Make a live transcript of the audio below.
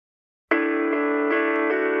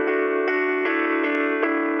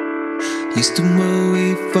used to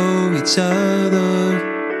worry for each other.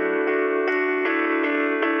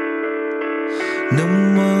 No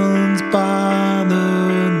one's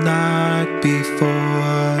bothered night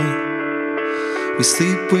before. We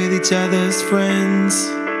sleep with each other's friends,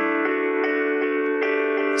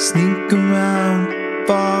 sneak around,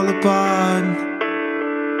 fall apart,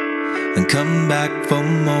 and come back for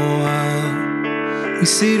more. We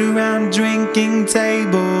sit around drinking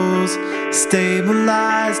tables,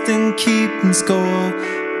 stabilized and keeping score,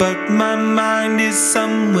 but my mind is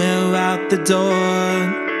somewhere out the door.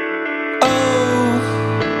 Oh,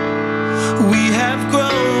 we have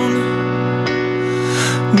grown.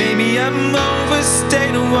 Maybe I'm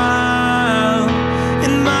overstayed a while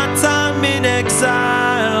in my time in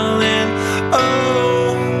exile, and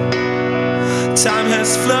oh, time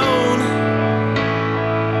has flown,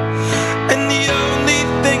 and the only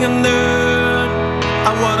thing I learned,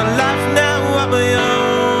 I want a life now of my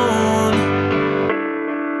own.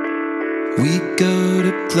 We go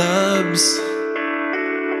to clubs,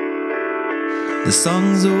 the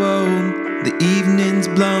songs are old, the evening's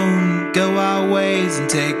blown, go our ways and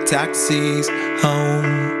take taxis home,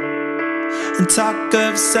 and talk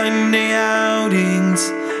of Sunday outings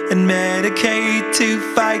and medicate to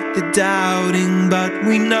fight the doubting, but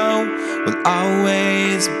we know we'll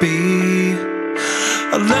always be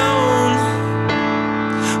alone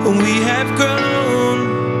when we have grown.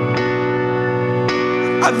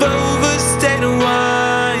 I've overstayed a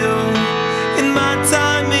while in my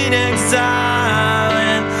time in exile,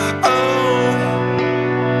 and oh,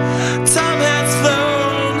 time has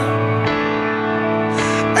flown,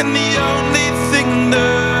 and the only thing I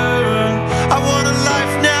learned, I want a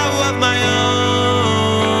life now of my own,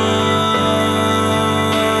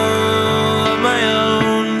 of my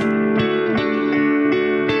own.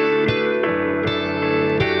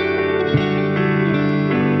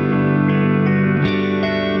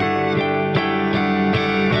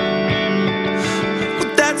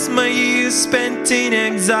 Well, that's my years spent in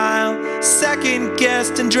exile, second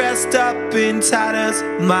guessed and dressed up in tatters.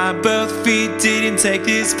 My birth feet didn't take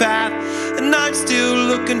this path, and I'm still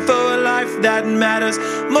looking for a life that matters.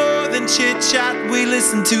 More than chit chat, we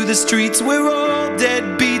listen to the streets. We're all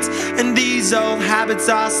dead beats, and these old habits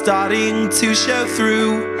are starting to show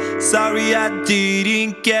through. Sorry I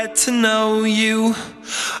didn't get to know you.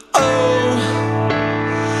 Oh,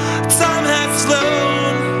 time has flown.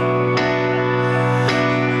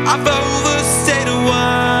 I've overstayed a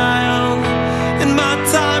while in my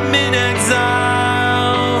time in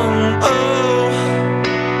exile. Oh,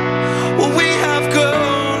 well, we have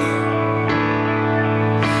grown.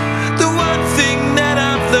 The one thing that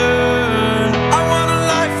I've learned, I want a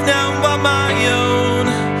life now of my own.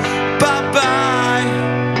 Bye-bye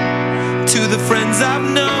to the friends I've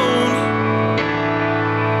known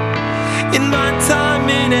in my time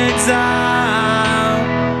in exile.